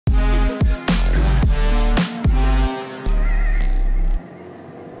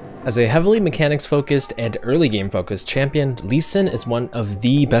As a heavily mechanics-focused and early game-focused champion, Lee Sin is one of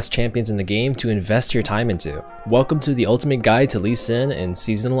the best champions in the game to invest your time into. Welcome to the ultimate guide to Lee Sin in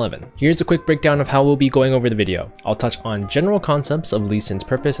Season 11. Here's a quick breakdown of how we'll be going over the video. I'll touch on general concepts of Lee Sin's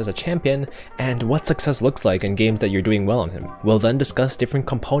purpose as a champion and what success looks like in games that you're doing well on him. We'll then discuss different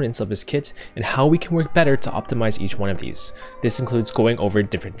components of his kit and how we can work better to optimize each one of these. This includes going over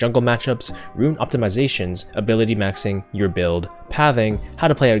different jungle matchups, rune optimizations, ability maxing, your build, pathing, how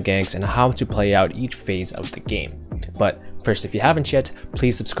to play out ganks, and how to play out each phase of the game. But first, if you haven't yet,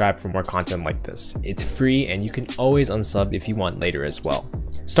 please subscribe for more content like this. It's free and you can always unsub if you want later as well.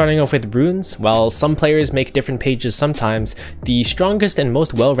 Starting off with runes, while some players make different pages sometimes, the strongest and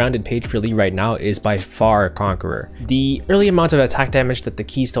most well-rounded page for Lee right now is by far Conqueror. The early amount of attack damage that the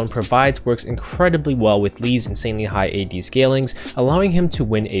keystone provides works incredibly well with Lee's insanely high AD scalings, allowing him to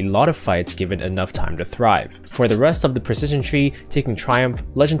win a lot of fights given enough time to thrive. For the rest of the precision tree, taking Triumph,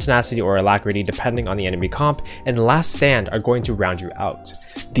 Legend Tenacity, or Alacrity depending on the enemy comp, and Last Stand are going to round you out.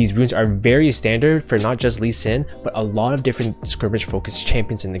 These runes are very standard for not just Lee Sin, but a lot of different skirmish focused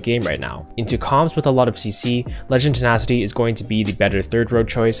champions in the game right now. Into comps with a lot of CC, Legend Tenacity is going to be the better third row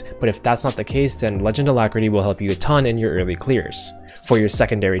choice, but if that's not the case, then Legend Alacrity will help you a ton in your early clears. For your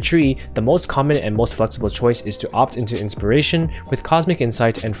secondary tree, the most common and most flexible choice is to opt into Inspiration with Cosmic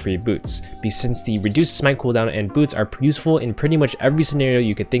Insight and Free Boots, since the reduced smite cooldown and boots are useful in pretty much every scenario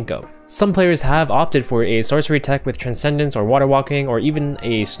you could think of. Some players have opted for a sorcery tech with Transcendence or Water Walking, or even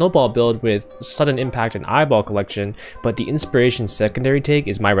a snowball build with Sudden Impact and Eyeball Collection, but the Inspiration secondary take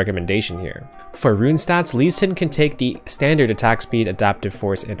is my recommendation here. For rune stats, Lee Sin can take the standard attack speed, adaptive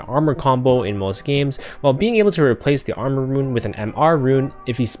force, and armor combo in most games, while being able to replace the armor rune with an MR rune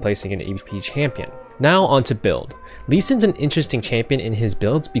if he's placing an AP champion. Now onto build. Lee Sin's an interesting champion in his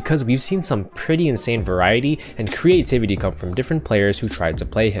builds because we've seen some pretty insane variety and creativity come from different players who tried to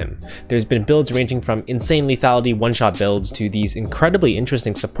play him. There's been builds ranging from insane lethality one-shot builds to these incredibly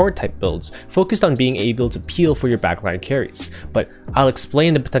interesting support type builds focused on being able to peel for your backline carries. But I'll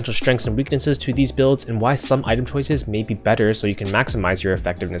explain the potential strengths and weaknesses to these builds and why some item choices may be better so you can maximize your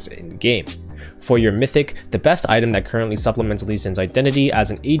effectiveness in game. For your mythic, the best item that currently supplements Lee Sin's identity as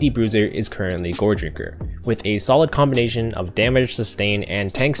an AD bruiser is currently Gore Drinker. With a solid combination of damage, sustain,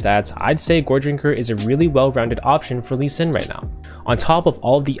 and tank stats, I'd say Gore Drinker is a really well-rounded option for Lee Sin right now. On top of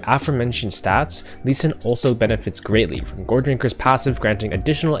all the aforementioned stats, Lee Sin also benefits greatly from Gore Drinker's passive granting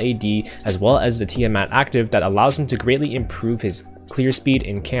additional AD as well as the Tiamat active that allows him to greatly improve his clear speed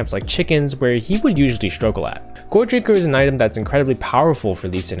in camps like chickens where he would usually struggle at. Gore Drinker is an item that's incredibly powerful for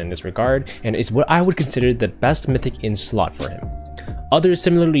Lee Sin in this regard and is what I would consider the best mythic in slot for him. Other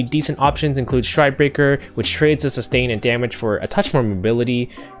similarly decent options include Stridebreaker, which trades the sustain and damage for a touch more mobility,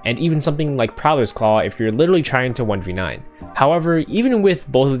 and even something like Prowler's Claw if you're literally trying to 1v9. However, even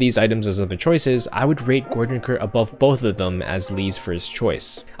with both of these items as other choices, I would rate Gore Drinker above both of them as Lee's first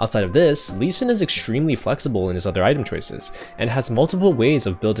choice. Outside of this, Lee Sin is extremely flexible in his other item choices, and has multiple ways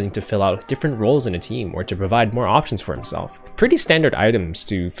of building to fill out different roles in a team or to provide more options for himself. Pretty standard items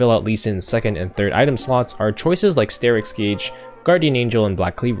to fill out Lee Sin's second and third item slots are choices like Sterix Gauge, Guardian Angel, and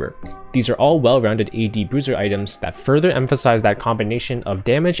Black Cleaver. These are all well-rounded AD bruiser items that further emphasize that combination of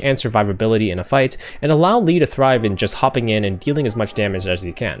damage and survivability in a fight and allow Lee to thrive in just hopping in and dealing as much damage as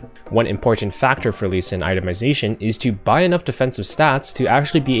he can. One important factor for Lee Sin itemization is to buy enough defensive stats to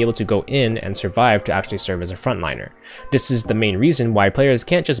actually be able to go in and survive to actually serve as a frontliner. This is the main reason why players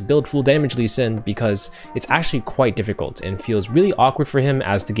can't just build full damage Lee Sin, because it's actually quite difficult and feels really awkward for him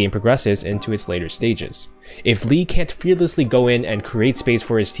as the game progresses into its later stages. If Lee can't fearlessly go in and create space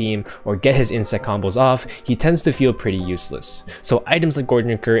for his team or get his insect combos off, he tends to feel pretty useless. So items like Gore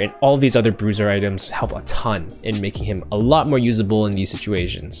Drinker and all these other bruiser items help a ton in making him a lot more usable in these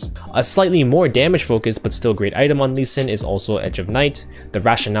situations. A slightly more damage focused but still great item on Lee Sin is also Edge of Night. The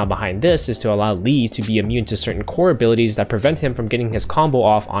rationale behind this is to allow Lee to be immune to certain core abilities that prevent him from getting his combo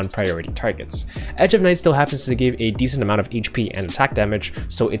off on priority targets. Edge of Night still happens to give a decent amount of HP and attack damage,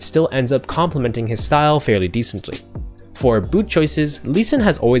 so it still ends up complementing his style fairly decently. For boot choices, Lee Sin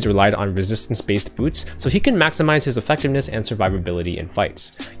has always relied on resistance-based boots, so he can maximize his effectiveness and survivability in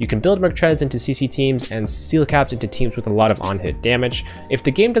fights. You can build Merc Treads into CC teams and Steel Caps into teams with a lot of on-hit damage. If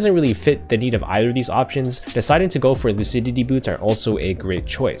the game doesn't really fit the need of either of these options, deciding to go for Lucidity boots are also a great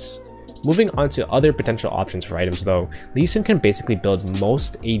choice. Moving on to other potential options for items though, Lee Sin can basically build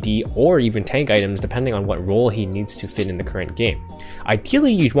most AD or even tank items depending on what role he needs to fit in the current game.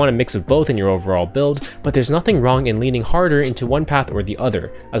 Ideally, you'd want a mix of both in your overall build, but there's nothing wrong in leaning harder into one path or the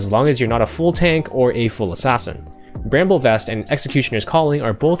other, as long as you're not a full tank or a full assassin. Bramble Vest and Executioner's Calling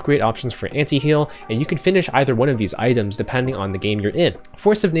are both great options for anti-heal, and you can finish either one of these items depending on the game you're in.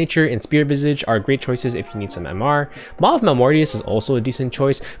 Force of Nature and Spear Visage are great choices if you need some MR. Maw of Malmortius is also a decent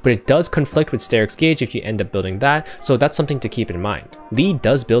choice, but it does conflict with Steric's Gauge if you end up building that, so that's something to keep in mind. Lee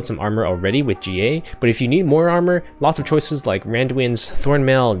does build some armor already with GA, but if you need more armor, lots of choices like Randuin's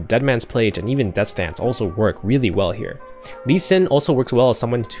Thornmail, Deadman's Plate, and even Death Stance also work really well here. Lee Sin also works well as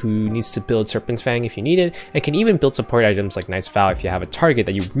someone who needs to build Serpent's Fang if you need it, and can even build support items like Nice Vow if you have a target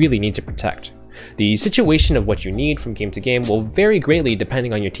that you really need to protect. The situation of what you need from game to game will vary greatly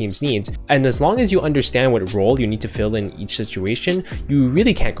depending on your team's needs, and as long as you understand what role you need to fill in each situation, you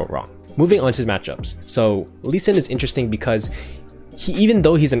really can't go wrong. Moving on to matchups. So Lee Sin is interesting because even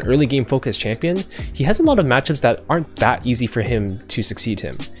though he's an early game focused champion, he has a lot of matchups that aren't that easy for him to succeed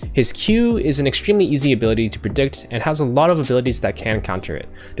him. His Q is an extremely easy ability to predict and has a lot of abilities that can counter it.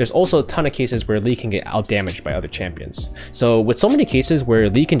 There's also a ton of cases where Lee can get outdamaged by other champions. So with so many cases where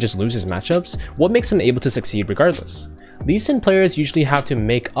Lee can just lose his matchups, what makes him able to succeed regardless? Lee Sin players usually have to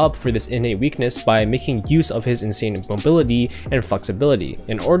make up for this innate weakness by making use of his insane mobility and flexibility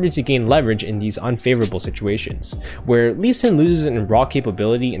in order to gain leverage in these unfavorable situations. Where Lee Sin loses in raw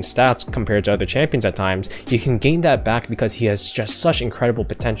capability and stats compared to other champions at times, he can gain that back because he has just such incredible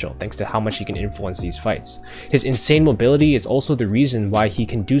potential thanks to how much he can influence these fights. His insane mobility is also the reason why he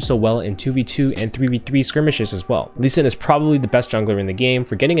can do so well in 2v2 and 3v3 skirmishes as well. Lee Sin is probably the best jungler in the game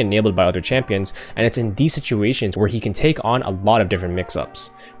for getting enabled by other champions, and it's in these situations where he can take on a lot of different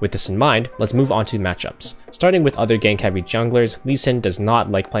mix-ups. With this in mind, let's move on to matchups. Starting with other gank-heavy junglers, Lee Sin does not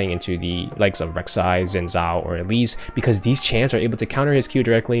like playing into the likes of Rek'Sai, Xin Zhao, or Elise because these champs are able to counter his Q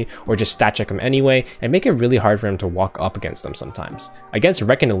directly or just stat check him anyway and make it really hard for him to walk up against them sometimes. Against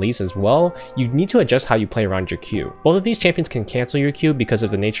Rek and Elise as well, you need to adjust how you play around your Q. Both of these champions can cancel your Q because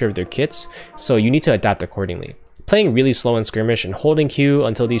of the nature of their kits, so you need to adapt accordingly. Playing really slow in skirmish and holding Q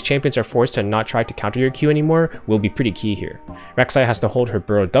until these champions are forced to not try to counter your Q anymore will be pretty key here. Rek'Sai has to hold her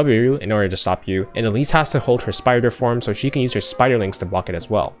Burrow W in order to stop you, and Elise has to hold her Spider form so she can use her Spiderlings to block it as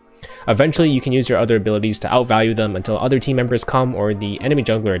well. Eventually, you can use your other abilities to outvalue them until other team members come or the enemy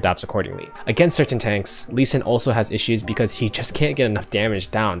jungler adapts accordingly. Against certain tanks, Lee Sin also has issues because he just can't get enough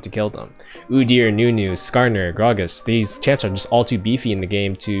damage down to kill them. Udyr, Nunu, Skarner, Gragas, these champs are just all too beefy in the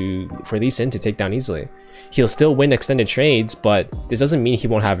game for Lee Sin to take down easily. He'll still win extended trades, but this doesn't mean he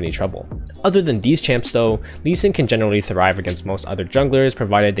won't have any trouble. Other than these champs though, Lee Sin can generally thrive against most other junglers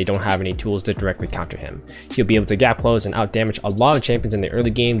provided they don't have any tools to directly counter him. He'll be able to gap close and outdamage a lot of champions in the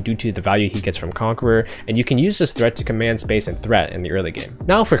early game due to the value he gets from Conqueror, and you can use this threat to command space and threat in the early game.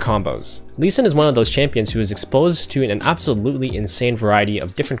 Now for combos. Lee Sin is one of those champions who is exposed to an absolutely insane variety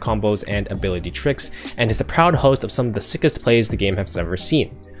of different combos and ability tricks, and is the proud host of some of the sickest plays the game has ever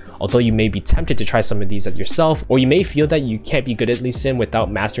seen. Although you may be tempted to try some of these at yourself, or you may feel that you can't be good at Lee Sin without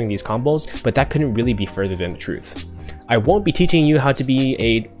mastering these combos, but that couldn't really be further than the truth. I won't be teaching you how to be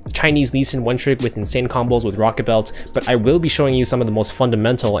a Chinese Lee Sin one-trick with insane combos with Rocket Belt, but I will be showing you some of the most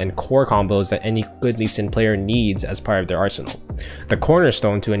fundamental and core combos that any good Lee Sin player needs as part of their arsenal. The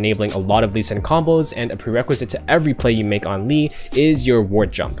cornerstone to enabling a lot of Lee Sin combos and a prerequisite to every play you make on Lee is your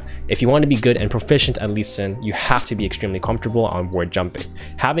ward jump. If you want to be good and proficient at Lee Sin, you have to be extremely comfortable on ward jumping.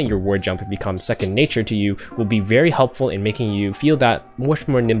 Having your ward jump become second nature to you will be very helpful in making you feel that much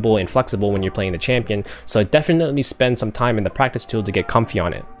more nimble and flexible when you're playing the champion, so definitely spend some time in the practice tool to get comfy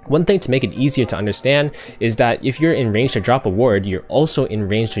on it. One thing to make it easier to understand is that if you're in range to drop a ward, you're also in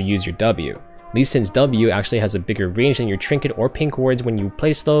range to use your W. Lee Sin's W actually has a bigger range than your trinket or pink wards when you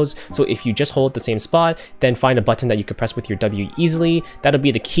place those, so if you just hold the same spot, then find a button that you can press with your W easily, that'll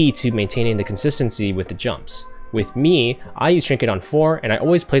be the key to maintaining the consistency with the jumps. With me, I use Trinket on 4 and I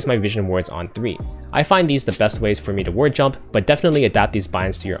always place my vision wards on 3. I find these the best ways for me to ward jump, but definitely adapt these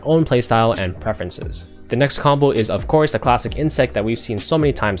binds to your own playstyle and preferences. The next combo is of course the classic insect that we've seen so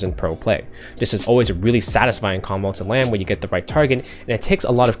many times in pro play. This is always a really satisfying combo to land when you get the right target, and it takes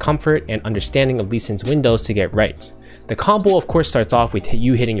a lot of comfort and understanding of Lee Sin's windows to get right. The combo of course starts off with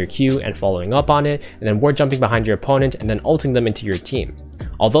you hitting your Q and following up on it, and then ward jumping behind your opponent and then ulting them into your team.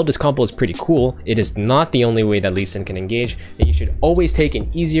 Although this combo is pretty cool, it is not the only way that Lee Sin can engage, and you should always take an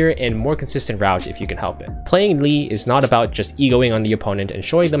easier and more consistent route if you can help it. Playing Lee is not about just egoing on the opponent and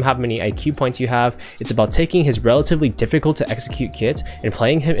showing them how many IQ points you have, it's about taking his relatively difficult to execute kit and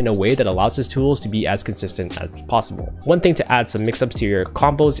playing him in a way that allows his tools to be as consistent as possible. One thing to add some mix-ups to your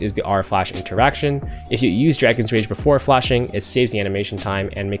combos is the R flash interaction. If you use Dragon's Rage before flashing, it saves the animation time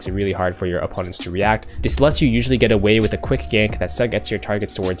and makes it really hard for your opponents to react. This lets you usually get away with a quick gank that gets your target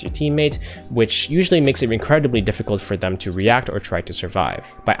targets towards your teammate, which usually makes it incredibly difficult for them to react or try to survive.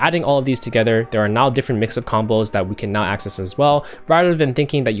 By adding all of these together, there are now different mix-up combos that we can now access as well. Rather than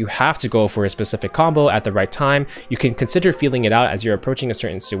thinking that you have to go for a specific combo at the right time, you can consider feeling it out as you're approaching a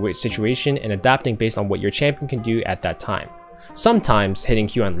certain situation and adapting based on what your champion can do at that time. Sometimes hitting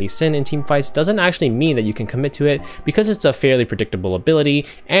Q on Lee Sin in teamfights doesn't actually mean that you can commit to it because it's a fairly predictable ability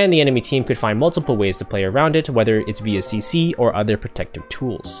and the enemy team could find multiple ways to play around it, whether it's via CC or other protective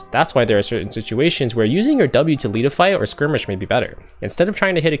tools. That's why there are certain situations where using your W to lead a fight or skirmish may be better. Instead of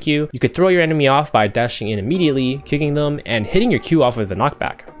trying to hit a Q, you could throw your enemy off by dashing in immediately, kicking them, and hitting your Q off of the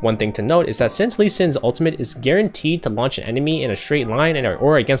knockback. One thing to note is that since Lee Sin's ultimate is guaranteed to launch an enemy in a straight line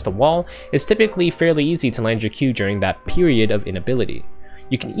or against a wall, it's typically fairly easy to land your Q during that period of inability.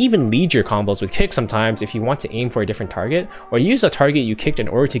 You can even lead your combos with kicks sometimes if you want to aim for a different target, or use a target you kicked in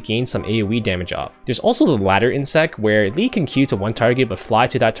order to gain some AoE damage off. There's also the ladder insect, where Lee can Q to one target but fly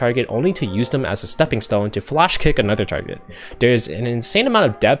to that target only to use them as a stepping stone to flash kick another target. There's an insane amount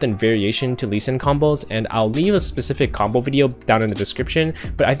of depth and variation to Lee Sin combos, and I'll leave a specific combo video down in the description,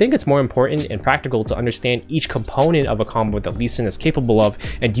 but I think it's more important and practical to understand each component of a combo that Lee Sin is capable of,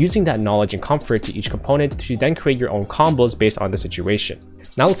 and using that knowledge and comfort to each component to then create your own combos based on the situation.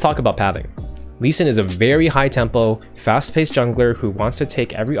 Now let's talk about pathing. Lee Sin is a very high tempo, fast-paced jungler who wants to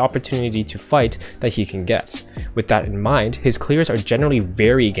take every opportunity to fight that he can get. With that in mind, his clears are generally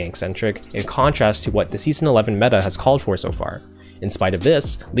very gank-centric in contrast to what the Season 11 meta has called for so far. In spite of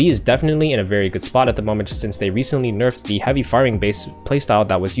this, Lee is definitely in a very good spot at the moment since they recently nerfed the heavy firing based playstyle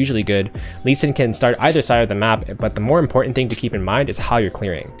that was usually good. Lee Sin can start either side of the map, but the more important thing to keep in mind is how you're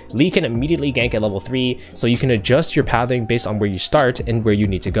clearing. Lee can immediately gank at level 3, so you can adjust your pathing based on where you start and where you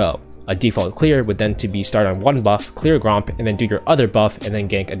need to go. A default clear would then be start on one buff, clear Gromp, and then do your other buff and then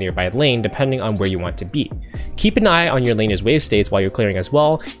gank a nearby lane depending on where you want to be. Keep an eye on your laner's wave states while you're clearing as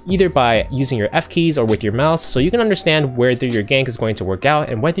well, either by using your F keys or with your mouse, so you can understand whether your gank is going to work out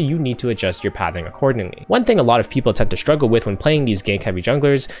and whether you need to adjust your pathing accordingly. One thing a lot of people tend to struggle with when playing these gank heavy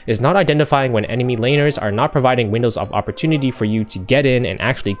junglers is not identifying when enemy laners are not providing windows of opportunity for you to get in and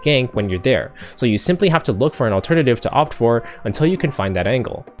actually gank when you're there, so you simply have to look for an alternative to opt for until you can find that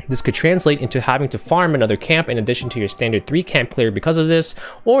angle. This could translate into having to farm another camp in addition to your standard 3 camp clear because of this,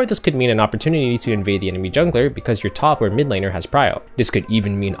 or this could mean an opportunity to invade the enemy jungler because your top or mid laner has prio. This could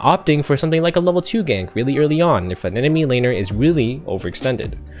even mean opting for something like a level 2 gank really early on if an enemy laner is really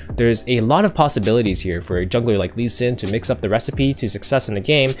overextended. There's a lot of possibilities here for a jungler like Lee Sin to mix up the recipe to success in the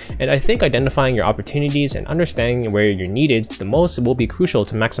game, and I think identifying your opportunities and understanding where you're needed the most will be crucial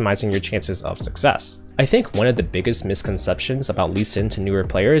to maximizing your chances of success. I think one of the biggest misconceptions about Lee Sin to newer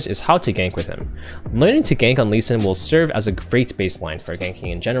players is how to gank with him. Learning to gank on Lee Sin will serve as a great baseline for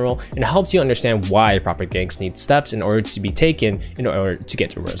ganking in general, and helps you understand why proper ganks need steps in order to be taken in order to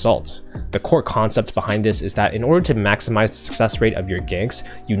get a result. The core concept behind this is that in order to maximize the success rate of your ganks,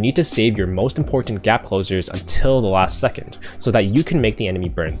 you need to save your most important gap closers until the last second, so that you can make the enemy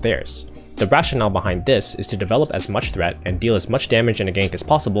burn theirs. The rationale behind this is to develop as much threat and deal as much damage in a gank as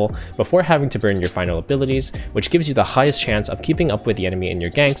possible before having to burn your final abilities, which gives you the highest chance of keeping up with the enemy in your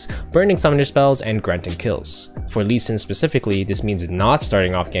ganks, burning summoner spells, and granting kills. For Lee Sin specifically, this means not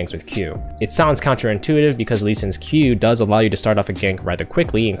starting off ganks with Q. It sounds counterintuitive because Lee Sin's Q does allow you to start off a gank rather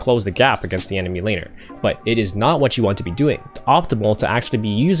quickly and close the gap against the enemy laner, but it is not what you want to be doing. It's optimal to actually be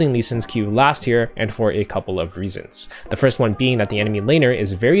using Lee Sin's Q last here, and for a couple of reasons. The first one being that the enemy laner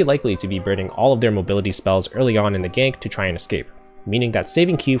is very likely to be burning all of their mobility spells early on in the gank to try and escape, meaning that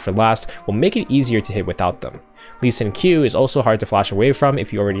saving Q for last will make it easier to hit without them. Lee Sin Q is also hard to flash away from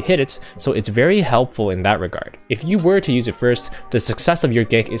if you already hit it, so it's very helpful in that regard. If you were to use it first, the success of your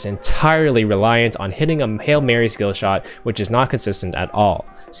gank is entirely reliant on hitting a Hail Mary skill shot, which is not consistent at all.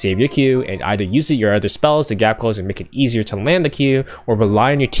 Save your Q and either use your other spells to gap close and make it easier to land the Q, or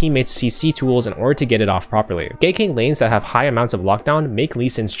rely on your teammates' CC tools in order to get it off properly. Ganking lanes that have high amounts of lockdown make Lee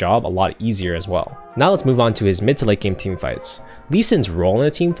Sin's job a lot easier as well. Now let's move on to his mid to late game teamfights. Lee Sin's role in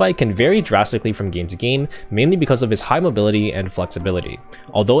a teamfight can vary drastically from game to game, mainly because of his high mobility and flexibility.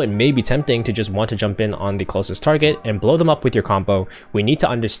 Although it may be tempting to just want to jump in on the closest target and blow them up with your combo, we need to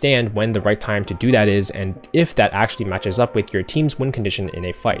understand when the right time to do that is and if that actually matches up with your team's win condition in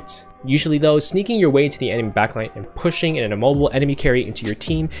a fight. Usually though, sneaking your way into the enemy backline and pushing an immobile enemy carry into your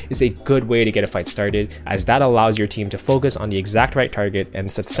team is a good way to get a fight started, as that allows your team to focus on the exact right target and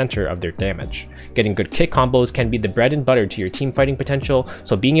the center of their damage. Getting good kick combos can be the bread and butter to your team fighting potential,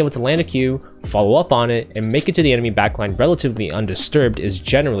 so being able to land a Q, follow up on it, and make it to the enemy backline relatively undisturbed is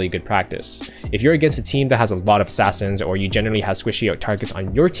generally good practice. If you're against a team that has a lot of assassins, or you generally have squishy out targets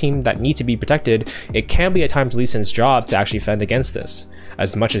on your team that need to be protected, it can be at times Lee Sin's job to actually fend against this.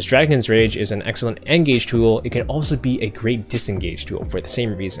 As much as Dragon's Rage is an excellent engage tool, it can also be a great disengage tool for the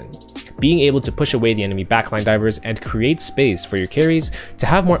same reason. Being able to push away the enemy backline divers and create space for your carries to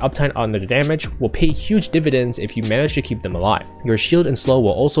have more uptime on their damage will pay huge dividends if you manage to keep them alive. Your shield and slow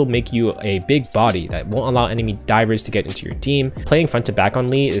will also make you a big body that won't allow enemy divers to get into your team. Playing front to back on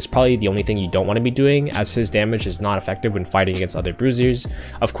Lee is probably the only thing you don't want to be doing, as his damage is not effective when fighting against other bruisers.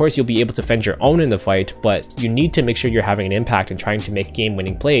 Of course, you'll be able to fend your own in the fight, but you need to make sure you're having an impact and trying to make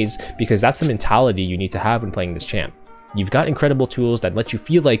game-winning plays, because that's the mentality you need to have when playing this champ. You've got incredible tools that let you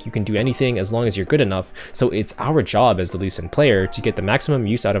feel like you can do anything as long as you're good enough, so it's our job as the Lee Sin player to get the maximum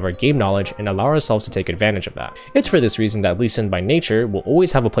use out of our game knowledge and allow ourselves to take advantage of that. It's for this reason that Lee Sin by nature will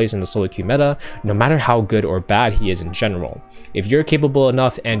always have a place in the solo queue meta, no matter how good or bad he is in general. If you're capable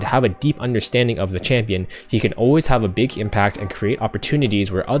enough and have a deep understanding of the champion, he can always have a big impact and create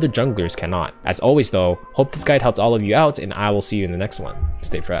opportunities where other junglers cannot. As always though, hope this guide helped all of you out, and I will see you in the next one.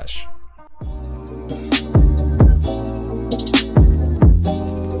 Stay fresh.